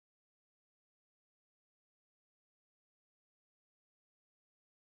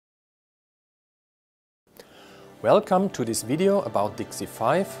Welcome to this video about DIGSI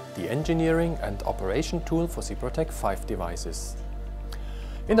 5, the engineering and operation tool for SIPROTEC 5 devices.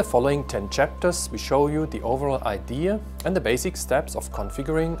 In the following 10 chapters we show you the overall idea and the basic steps of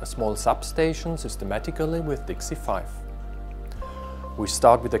configuring a small substation systematically with DIGSI 5. We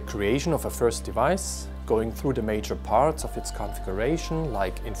start with the creation of a first device, going through the major parts of its configuration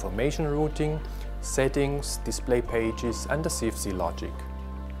like information routing, settings, display pages and the CFC logic.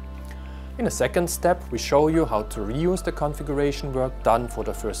 In a second step, we show you how to reuse the configuration work done for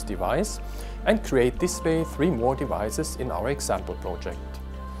the first device and create this way 3 more devices in our example project.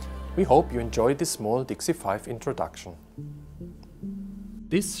 We hope you enjoy this small DIGSI 5 introduction.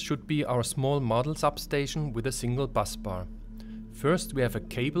 This should be our small model substation with a single bus bar. First we have a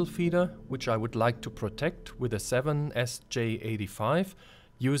cable feeder which I would like to protect with a 7SJ85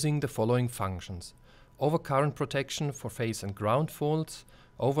 using the following functions: overcurrent protection for phase and ground faults,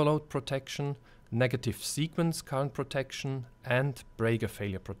 overload protection, negative sequence current protection and breaker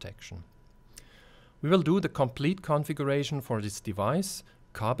failure protection. We will do the complete configuration for this device,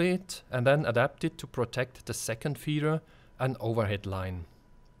 copy it and then adapt it to protect the second feeder and overhead line.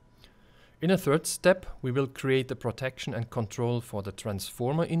 In a third step we will create the protection and control for the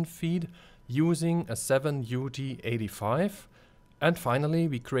transformer in feed using a 7UD85, and finally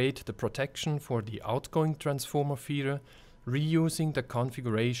we create the protection for the outgoing transformer feeder reusing the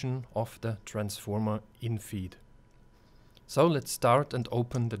configuration of the transformer in feed. So let's start and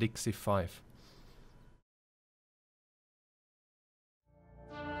open the DIGSI 5.